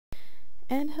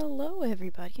And hello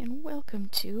everybody, and welcome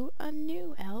to a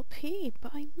new LP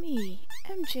by me,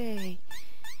 MJ.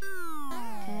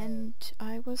 And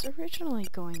I was originally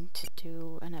going to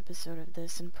do an episode of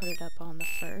this and put it up on the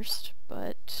 1st,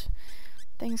 but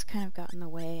things kind of got in the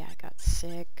way. I got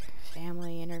sick,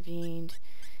 family intervened.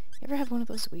 You ever have one of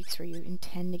those weeks where you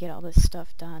intend to get all this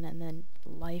stuff done and then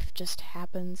life just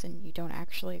happens and you don't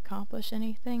actually accomplish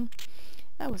anything?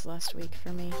 That was last week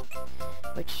for me,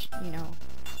 which, you know,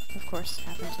 of course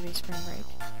happened to be spring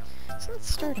break. So let's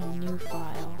start a new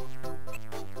file.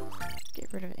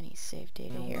 Get rid of any save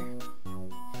data here.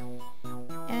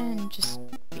 And just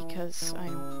because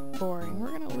I'm boring,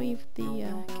 we're gonna leave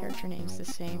the character names the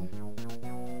same.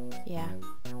 Yeah,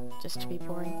 just to be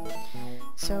boring.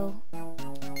 So,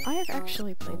 I have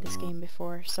actually played this game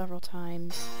before several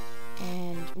times,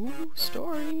 and ooh,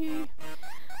 story!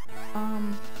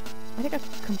 I think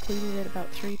I've completed it about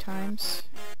 3 times,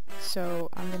 so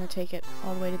I'm gonna take it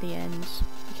all the way to the end,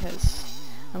 because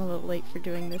I'm a little late for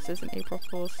doing this as an April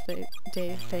Fool's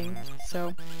Day thing,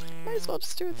 so might as well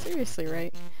just do it seriously,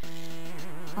 right?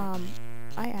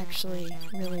 I actually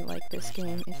really like this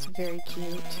game. It's very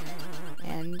cute,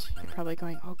 and you're probably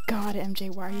going, oh god,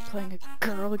 MJ, why are you playing a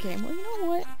girl game? Well, you know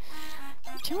what?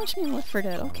 Challenge me in Left 4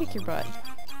 Dead, I'll kick your butt.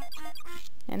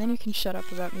 And then you can shut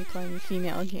up about me playing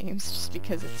female games just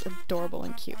because it's adorable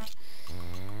and cute.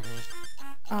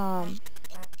 I'm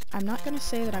not gonna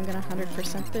say that I'm gonna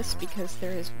 100% this because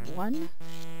there is one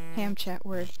ham chat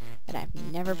word that I've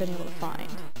never been able to find.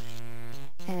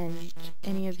 And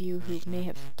any of you who may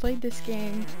have played this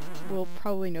game will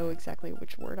probably know exactly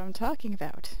which word I'm talking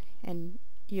about. And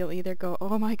you'll either go,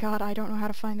 oh my god, I don't know how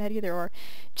to find that either, or,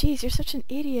 geez, you're such an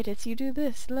idiot, it's you do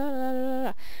this, la la la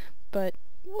la. But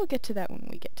we'll get to that when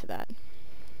we get to that.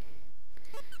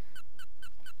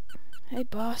 Hey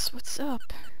boss, what's up?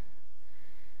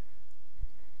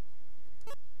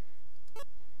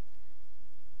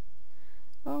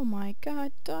 Oh my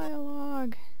god,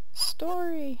 dialogue!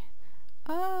 Story!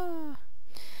 Ah!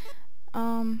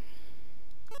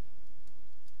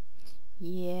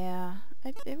 Yeah,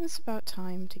 it was about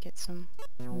time to get some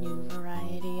new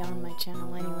variety on my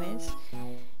channel anyways,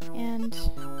 and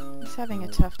I was having a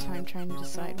tough time trying to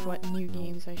decide what new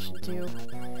games I should do,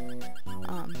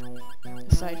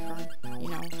 aside from, you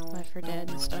know, Left 4 Dead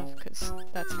and stuff, because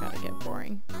that's gotta get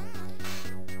boring.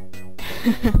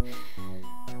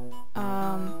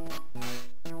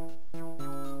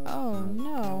 Oh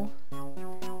no,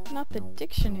 not the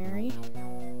dictionary.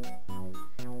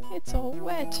 It's all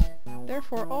wet,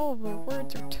 therefore all of the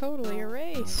words are totally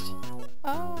erased.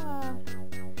 Ah.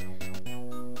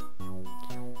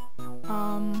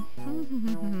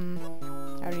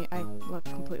 I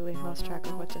completely lost track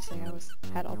of what to say.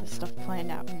 Had all this stuff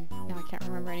planned out and now I can't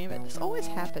remember any of it. This always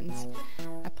happens.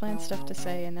 I plan stuff to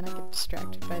say and then I get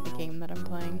distracted by the game that I'm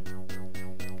playing.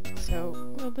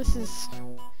 So, well, this is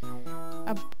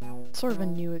a sort of a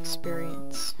new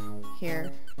experience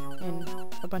here in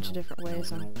a bunch of different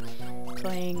ways. I'm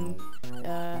playing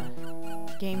a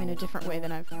game in a different way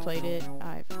than I've played it.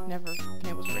 I've never been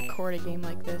able to record a game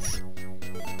like this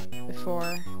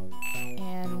before,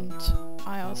 and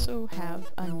I also have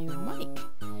a new mic.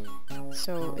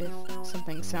 So if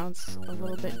something sounds a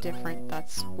little bit different,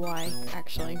 that's why,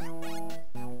 actually.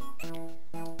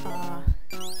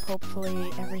 Hopefully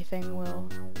everything will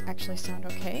actually sound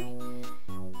okay.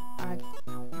 I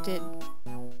did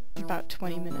about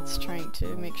 20 minutes trying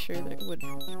to make sure that it would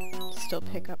still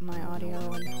pick up my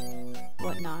audio and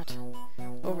whatnot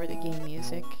over the game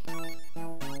music.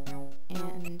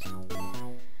 And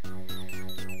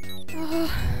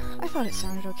I thought it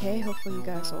sounded okay. Hopefully you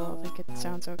guys will all think it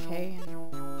sounds okay.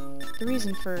 And the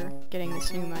reason for getting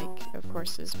this new mic, of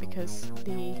course, is because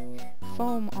the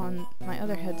foam on my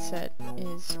other headset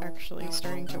is actually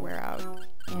starting to wear out,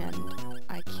 and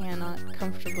I cannot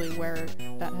comfortably wear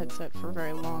that headset for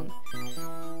very long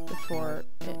before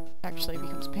it actually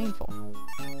becomes painful.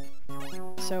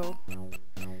 So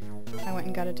I went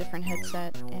and got a different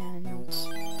headset, and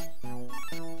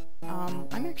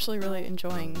I'm actually really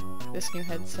enjoying this new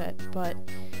headset, but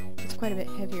it's quite a bit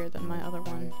heavier than my other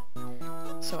one,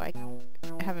 so I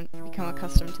haven't become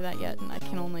accustomed to that yet, and I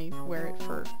can only wear it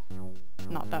for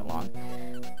not that long.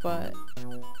 But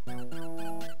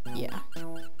yeah,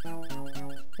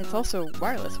 it's also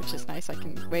wireless, which is nice. I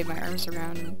can wave my arms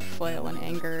around and flail in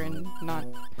anger and not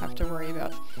have to worry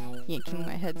about yanking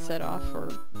my headset off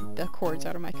or the cords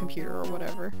out of my computer or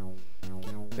whatever,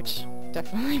 which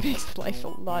definitely makes life a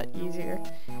lot easier,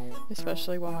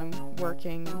 especially while I'm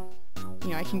working. You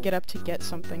know, I can get up to get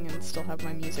something and still have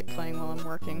my music playing while I'm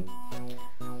working.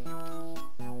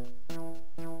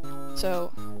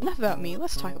 So, enough about me,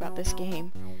 let's talk about this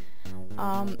game.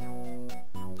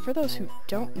 For those who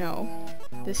don't know,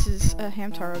 this is a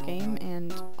Hamtaro game,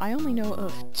 and I only know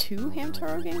of 2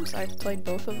 Hamtaro games. I've played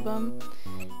both of them.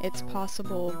 It's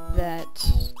possible that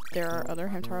there are other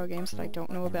Hamtaro games that I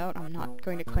don't know about. I'm not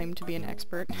going to claim to be an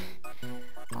expert,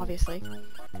 obviously.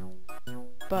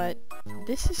 But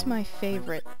this is my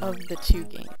favorite of the 2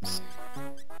 games.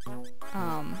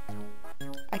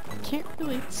 I can't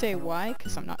really say why,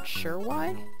 because I'm not sure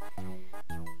why,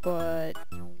 but,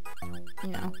 you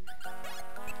know.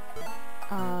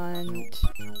 And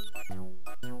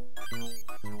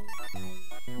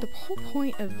the whole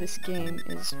point of this game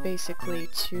is basically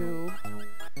to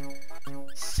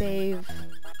save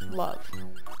love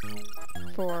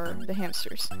for the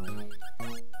hamsters.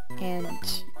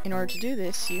 And in order to do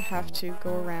this, you have to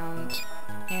go around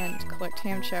and collect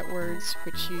ham chat words,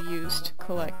 which you use to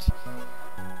collect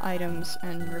items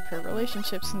and repair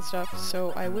relationships and stuff.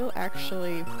 So I will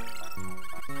actually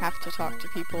have to talk to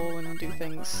people and do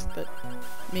things that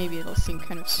maybe it'll seem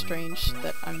kind of strange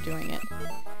that I'm doing it.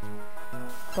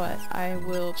 But I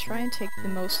will try and take the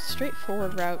most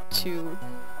straightforward route to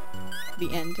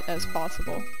the end as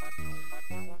possible.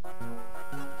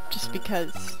 Just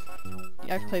because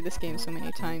I've played this game so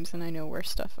many times and I know where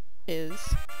stuff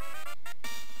is.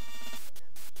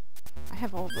 I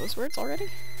have all of those words already?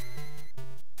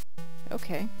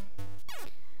 Okay.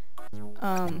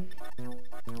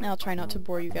 I'll try not to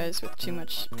bore you guys with too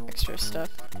much extra stuff,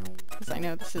 because I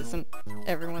know this isn't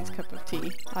everyone's cup of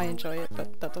tea. I enjoy it,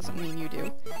 but that doesn't mean you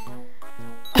do.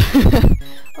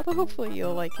 Although hopefully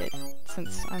you'll like it,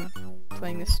 since I'm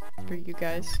playing this for you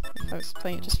guys. If I was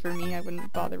playing it just for me, I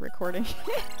wouldn't bother recording.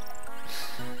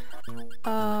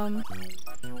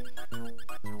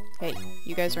 Hey,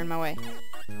 you guys are in my way.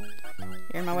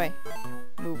 You're in my way.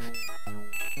 Move.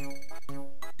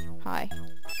 Hi.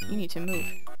 You need to move.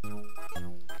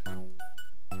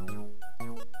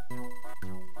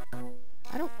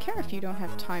 I don't care if you don't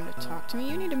have time to talk to me.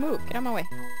 You need to move. Get out of my way.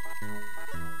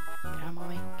 Get out of my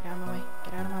way. Get out of my way.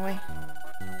 Get out of my way.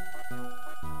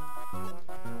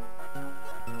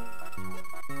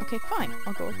 Okay, fine.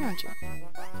 I'll go around you.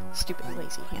 Stupid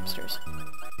lazy hamsters.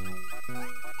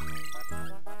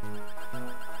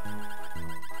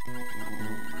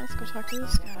 Let's go talk to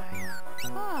this guy.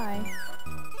 Hi.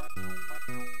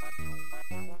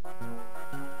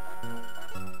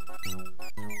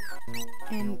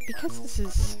 And because this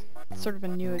is sort of a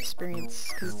new experience,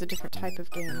 because it's a different type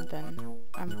of game than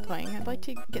I'm playing, I'd like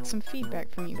to get some feedback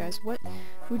from you guys. What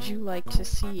would you like to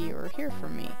see or hear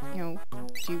from me? You know,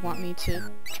 do you want me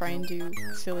to try and do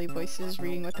silly voices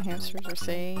reading what the hamsters are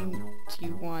saying? Do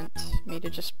you want me to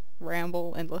just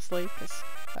ramble endlessly? Because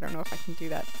I don't know if I can do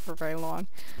that for very long.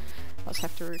 I'll just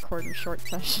have to record in short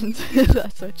sessions if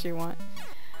that's what you want.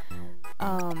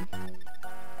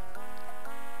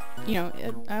 You know,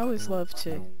 I always love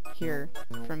to hear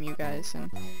from you guys,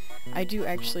 and I do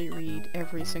actually read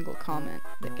every single comment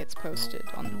that gets posted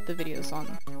on the videos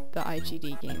on the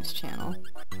IGDgames channel.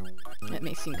 It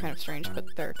may seem kind of strange, but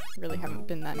there really haven't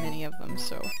been that many of them,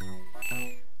 so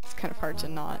it's kind of hard to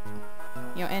not.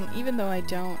 You know, and even though I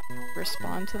don't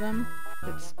respond to them,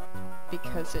 it's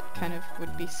because it kind of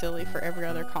would be silly for every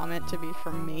other comment to be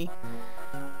from me.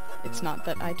 It's not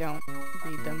that I don't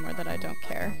read them or that I don't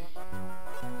care.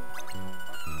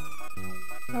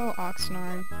 Oh,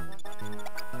 Oxnard.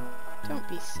 Don't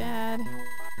be sad.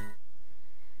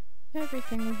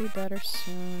 Everything will be better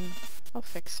soon. I'll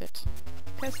fix it.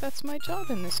 Because that's my job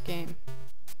in this game.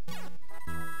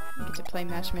 I get to play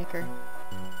matchmaker.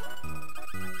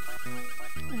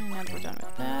 And now that we're done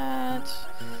with that,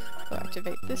 go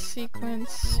activate this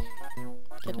sequence.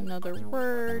 Get another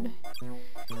word,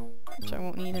 which I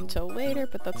won't need until later,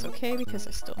 but that's okay because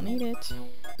I still need it.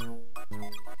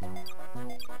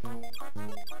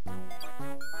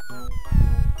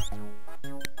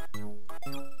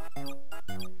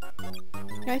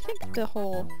 I think the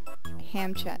whole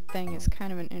ham chat thing is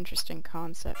kind of an interesting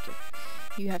concept.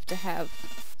 You have to have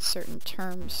certain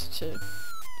terms to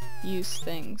use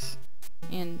things.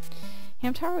 And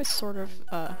Hamtaro is sort of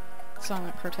a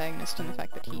silent protagonist in the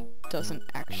fact that he doesn't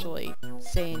actually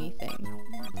say anything.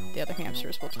 The other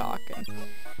hamsters will talk, and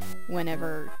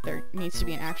whenever there needs to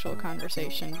be an actual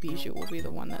conversation, Bijou will be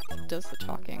the one that does the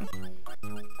talking.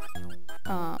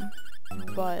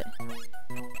 But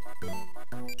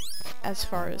as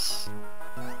far as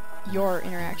your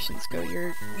interactions go,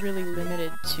 you're really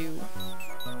limited to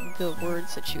the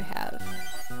words that you have.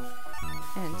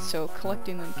 And so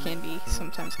collecting them can be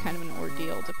sometimes kind of an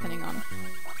ordeal depending on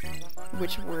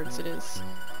which words it is.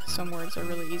 Some words are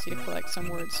really easy to collect, some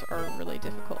words are really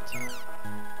difficult.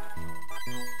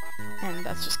 And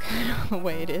that's just kind of the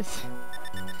way it is.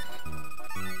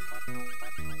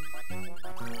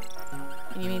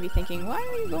 And you may be thinking, why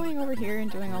are you going over here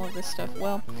and doing all of this stuff?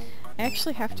 Well, I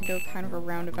actually have to go kind of a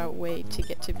roundabout way to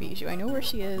get to Bijou. I know where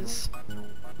she is,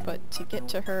 but to get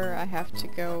to her I have to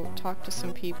go talk to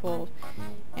some people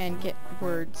and get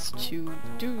words to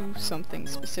do something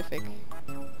specific.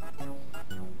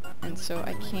 And so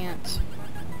I can't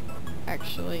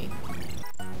actually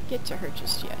get to her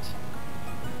just yet.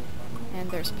 And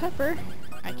there's Pepper.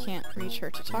 I can't reach her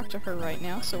to talk to her right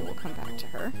now, so we'll come back to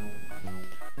her.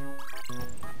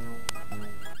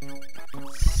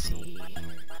 Let's see.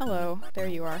 Hello, there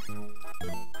you are.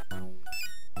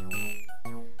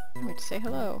 I'm going to say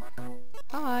hello.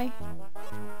 Hi.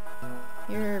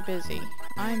 You're busy.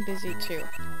 I'm busy too.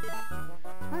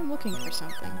 I'm looking for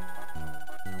something.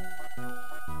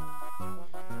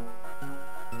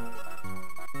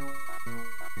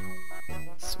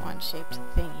 Swan-shaped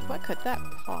thingy. What could that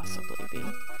possibly be?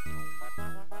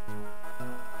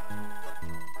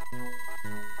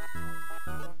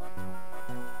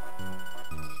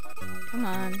 Come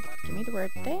on, give me the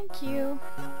word. Thank you!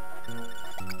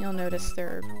 You'll notice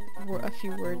there are a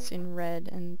few words in red,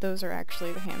 and those are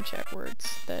actually the ham chat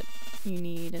words that you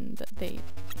need and that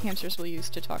hamsters will use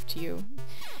to talk to you.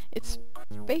 It's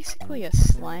basically a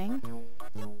slang,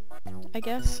 I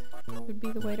guess, would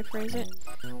be the way to phrase it.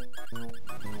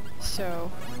 So,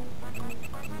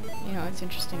 you know, it's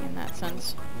interesting in that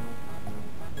sense.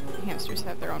 Hamsters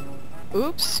have their own...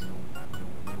 Oops!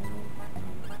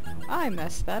 I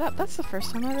messed that up. That's the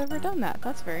first time I've ever done that.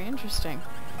 That's very interesting.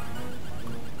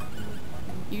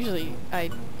 Usually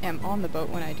I am on the boat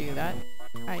when I do that.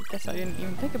 I guess I didn't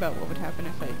even think about what would happen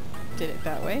if I did it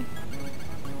that way.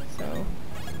 So...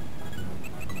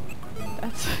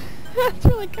 That's... that's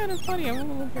really kind of funny. I'm a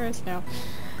little embarrassed now.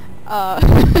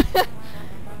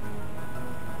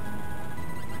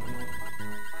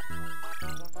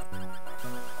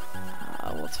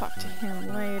 We'll talk to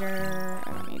him later.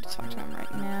 I don't need to talk to him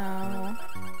right now.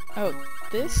 Oh,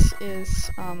 this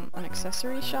is an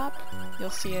accessory shop.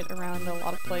 You'll see it around a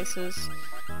lot of places.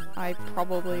 I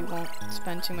probably won't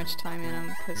spend too much time in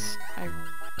them because I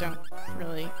don't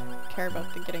really care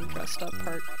about the getting dressed up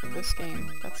part of this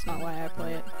game. That's not why I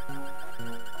play it.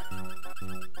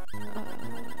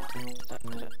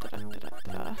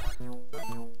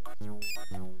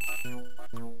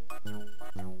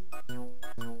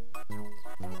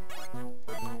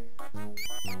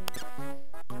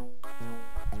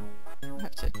 I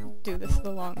have to do this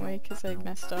the long way because I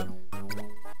messed up.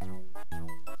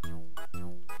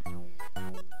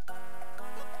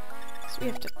 So we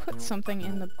have to put something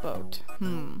in the boat.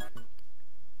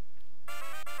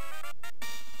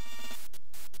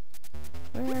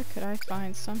 Where could I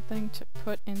find something to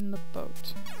put in the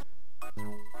boat?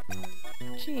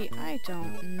 Gee, I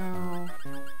don't know.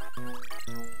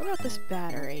 What about this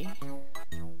battery?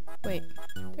 Wait,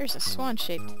 there's a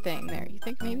swan-shaped thing there. You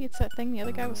think maybe it's that thing the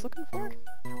other guy was looking for?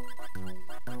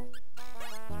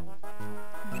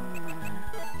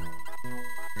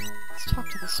 Let's talk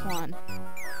to the swan.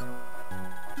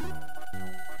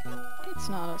 It's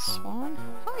not a swan.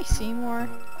 Hi, Seymour.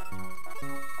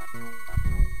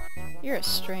 You're a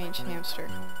strange hamster.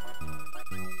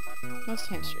 Most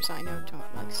hamsters I know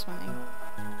don't like swimming.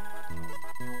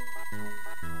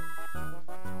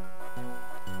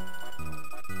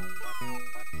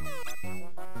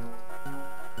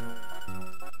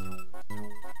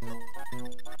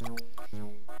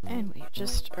 And we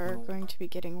just are going to be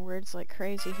getting words like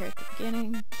crazy here at the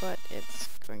beginning, but it's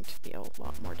going to be a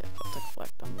lot more difficult to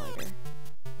collect them later.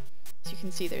 As you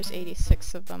can see, there's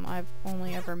 86 of them. I've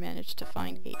only ever managed to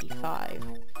find 85.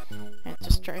 And it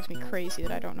just drives me crazy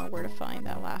that I don't know where to find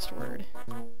that last word.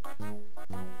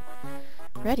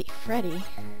 Ready, Freddy.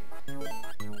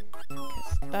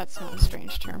 Because that's not a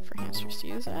strange term for hamsters to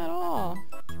use at all.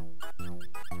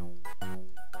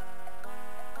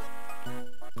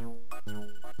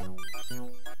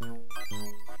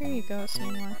 Here you go,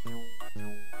 Seymour.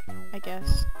 I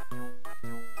guess.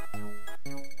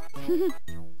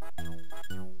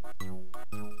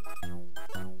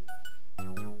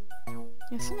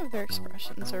 Yeah, some of their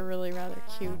expressions are really rather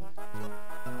cute,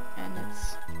 and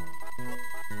it's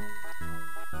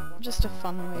just a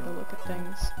fun way to look at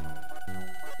things.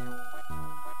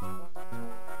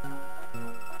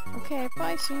 Okay,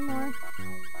 bye, Seymour.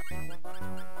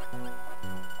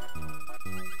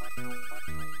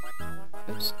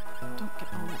 Oops, don't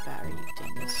get on the battery, you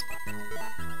dingus.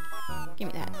 Give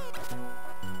me that.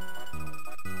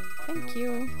 Thank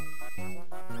you.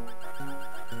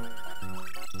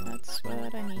 That's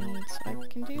what I need, so I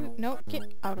can do... Nope,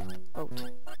 get out of the boat.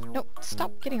 Nope,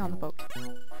 stop getting on the boat.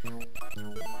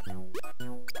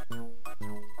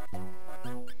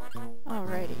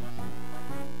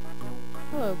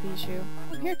 Hello, Bijou.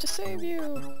 I'm here to save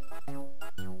you!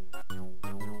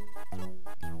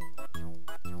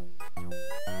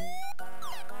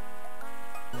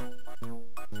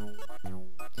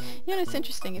 You know, it's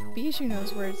interesting, if Bijou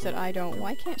knows words that I don't,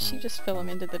 why can't she just fill them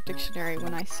into the dictionary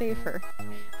when I save her?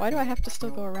 Why do I have to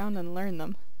still go around and learn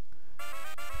them?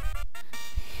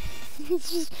 It's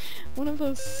just one of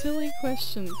those silly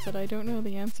questions that I don't know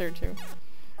the answer to.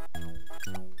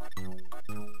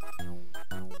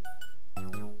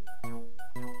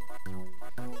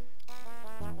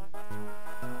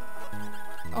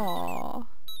 Aww.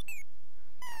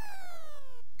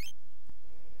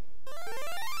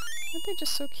 Aren't they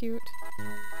just so cute?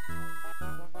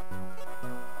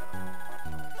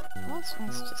 Alice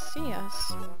wants to see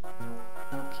us.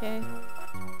 Okay.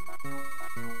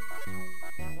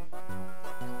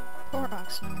 Poor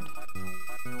Oxnard.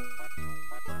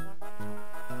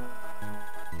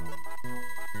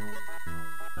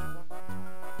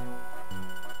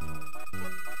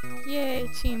 Yay,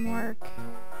 teamwork.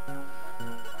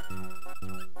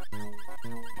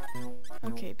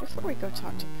 Okay, before we go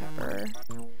talk to Pepper,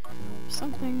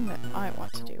 something that I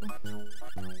want to do.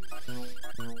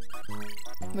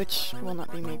 Which will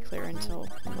not be made clear until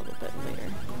a little bit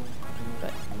later.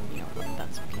 But, you know,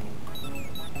 that's okay.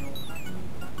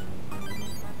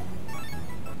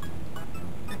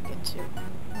 I'll get to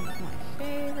one of my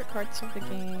favorite parts of the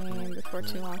game before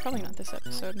too long. Probably not this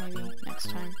episode, maybe next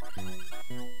time.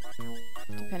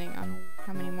 Depending on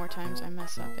how many more times I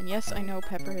mess up. And yes, I know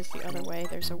Pepper is the other way.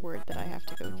 There's a word that I have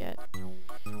to go get.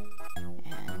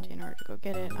 And in order to go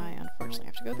get it, I unfortunately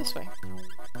have to go this way.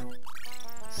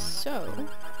 So...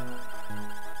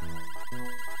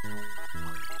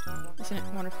 isn't it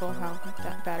wonderful how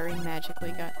that battery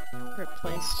magically got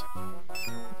replaced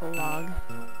with a log?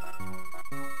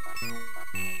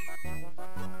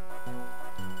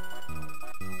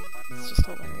 It's just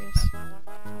hilarious.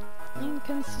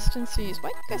 Inconsistencies. Why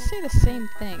do you guys say the same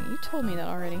thing? You told me that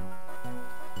already.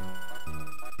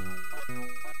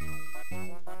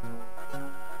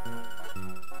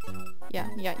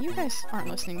 Yeah, you guys aren't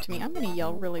listening to me. I'm gonna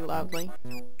yell really loudly.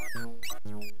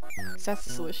 Because that's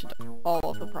the solution to all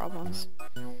of the problems.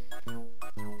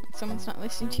 When someone's not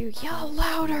listening to you, yell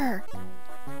louder!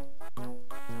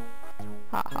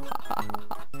 Ha ha ha ha ha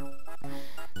ha.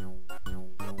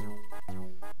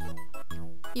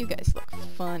 You guys look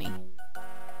funny.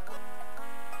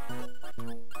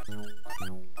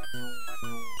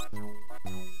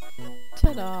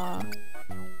 Ta-da!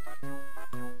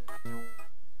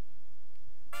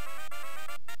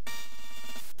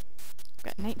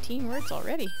 Got 19 words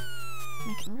already.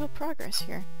 Making real progress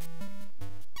here.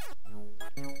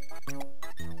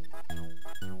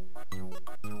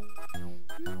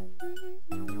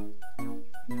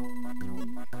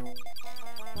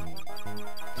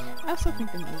 I also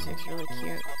think the music's really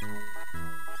cute.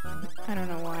 I don't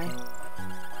know why.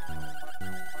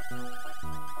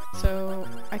 So,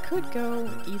 I could go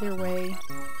either way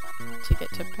to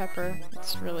get to Pepper.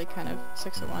 It's really kind of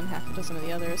 6 of one, half a dozen of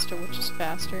the other as to which is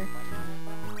faster.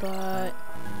 But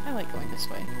I like going this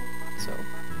way, so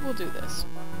we'll do this.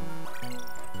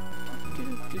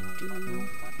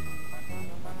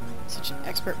 Such an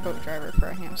expert boat driver for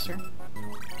a hamster.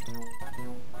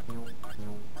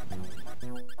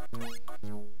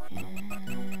 And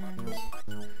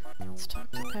let's talk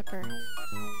to Pepper.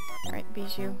 Alright,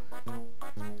 Bijou.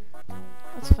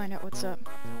 Let's find out what's up.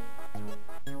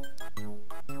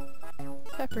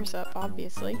 Pepper's up,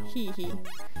 obviously. Hee hee.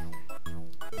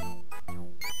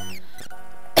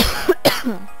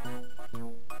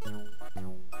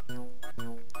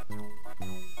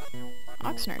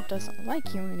 Oxnard doesn't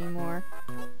like you anymore.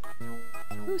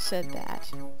 Who said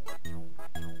that?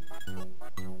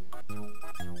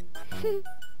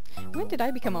 When did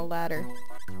I become a ladder?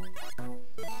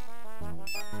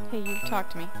 Hey, you talk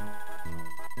to me.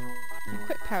 Now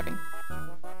quit pouting.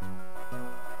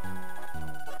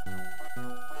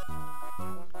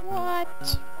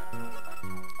 What?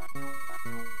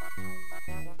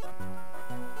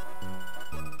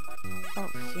 Oh,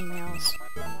 females.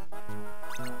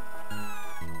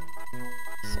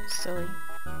 So silly.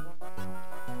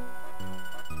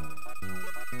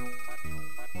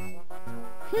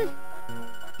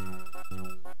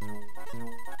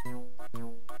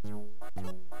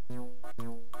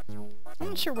 I'm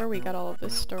not sure where we got all of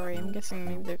this story. I'm guessing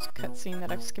maybe there's a cutscene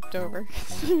that I've skipped over.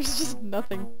 There's just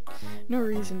nothing, no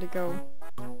reason to go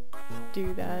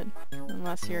do that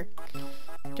unless you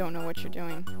don't know what you're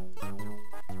doing.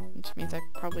 Which means I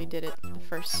probably did it the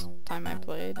first time I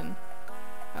played and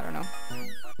I don't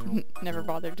know. Never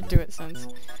bothered to do it since.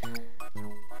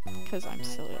 Because I'm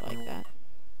silly like that.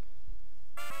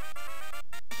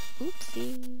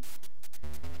 Oopsie.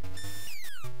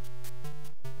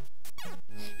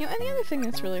 You know, and the other thing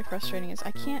that's really frustrating is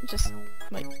I can't just,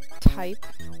 like, type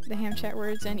the ham chat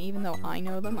words in even though I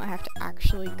know them. I have to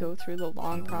actually go through the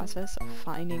long process of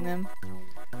finding them.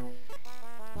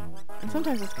 And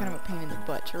sometimes it's kind of a pain in the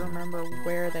butt to remember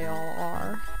where they all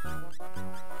are.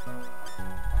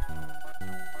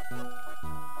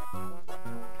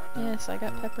 Yes, I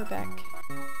got Pepper back.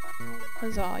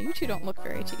 Huzzah, you two don't look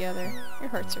very together. Your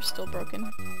hearts are still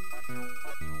broken.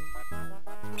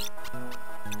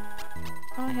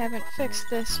 I haven't fixed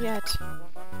this yet.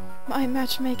 My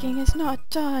matchmaking is not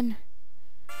done.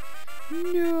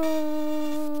 No.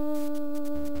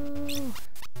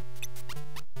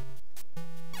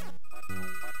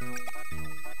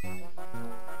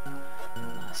 I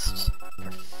must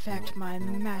perfect my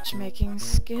matchmaking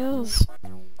skills.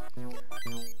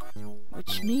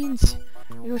 Which means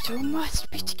you two must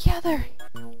be together.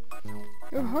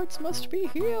 Your hearts must be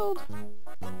healed.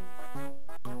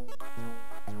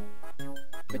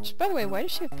 Which, by the way, why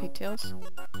does she have pigtails?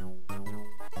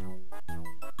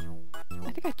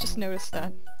 I think I just noticed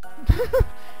that.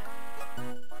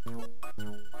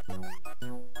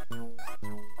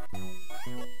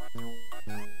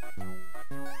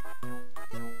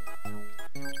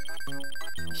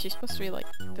 Is she supposed to be like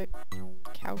the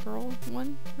cowgirl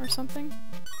one or something?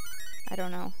 I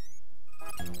don't know.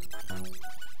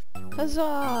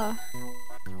 Huzzah!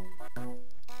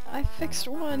 I fixed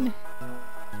one!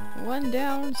 One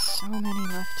down, so many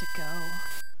left to go.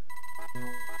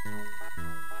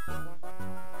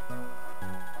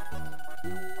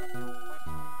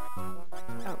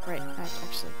 Oh, right, I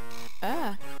actually...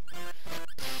 Ah!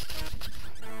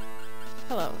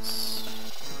 Hello,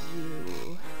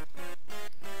 you.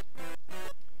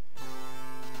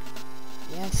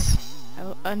 Yes, I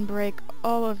will unbreak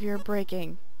all of your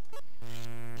breaking.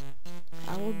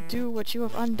 I will do what you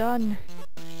have undone.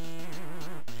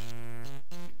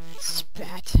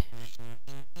 Spat.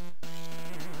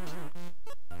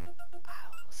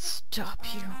 I'll stop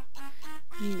you.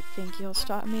 You think you'll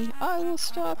stop me? I will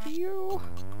stop you.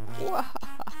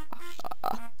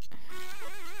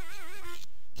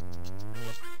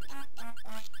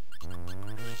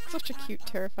 Such a cute,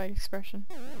 terrified expression.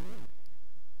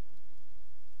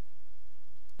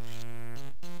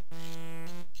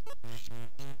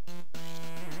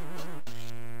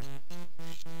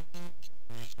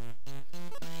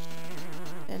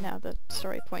 And now the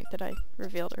story point that I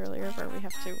revealed earlier where we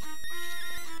have to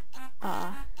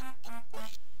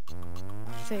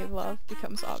save love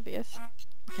becomes obvious.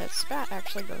 Because Spat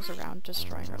actually goes around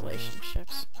destroying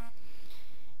relationships.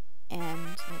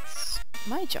 And it's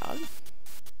my job,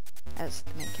 as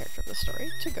the main character of the story,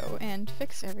 to go and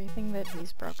fix everything that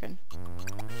he's broken.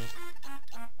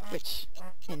 Which,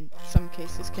 in some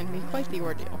cases, can be quite the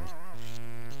ordeal.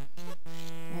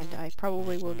 And I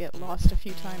probably will get lost a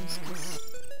few times, because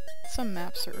some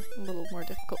maps are a little more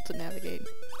difficult to navigate.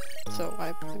 So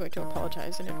I'm going to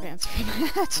apologize in advance for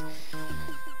that.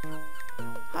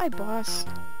 Hi, boss.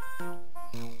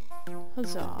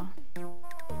 Huzzah.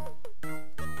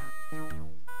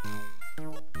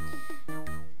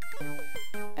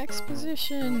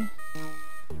 Exposition.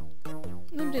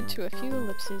 Limited to a few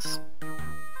ellipses.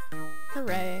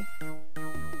 Hooray.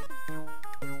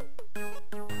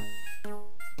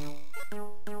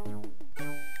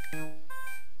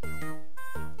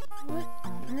 What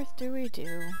on earth do we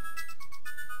do?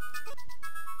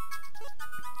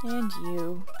 And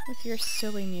you, with your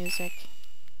silly music.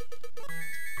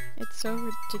 It's so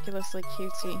ridiculously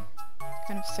cutesy.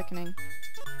 Kind of sickening.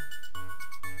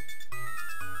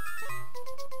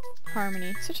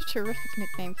 Harmony. Such a terrific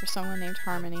nickname for someone named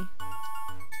Harmony.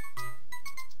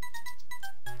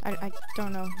 I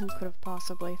don't know who could have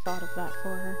possibly thought of that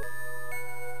for her.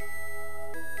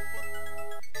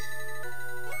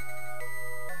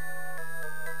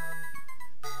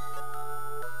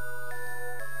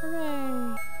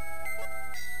 Hooray!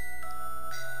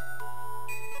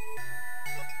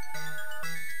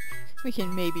 We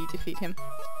can maybe defeat him.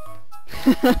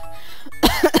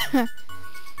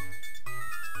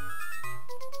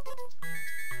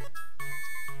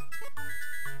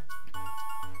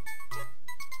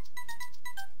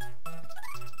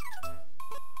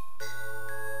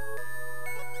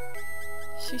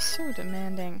 She's so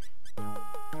demanding.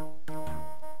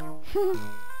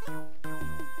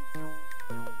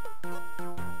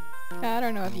 I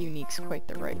don't know if unique's quite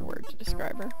the right word to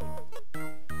describe her.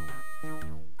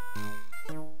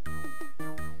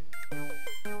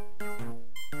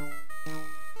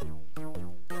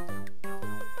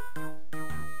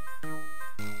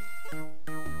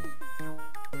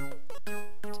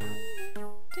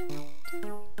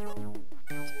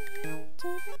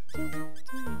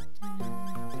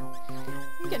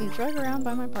 getting drug around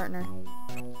by my partner.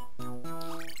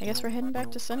 I guess we're heading back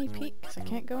to Sunny Peak, because I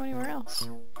can't go anywhere else.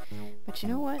 But you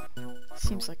know what?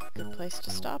 Seems like a good place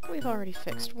to stop. We've already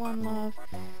fixed one love.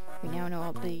 We now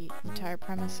know the entire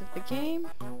premise of the game.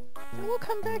 And we'll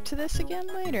come back to this again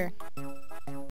later.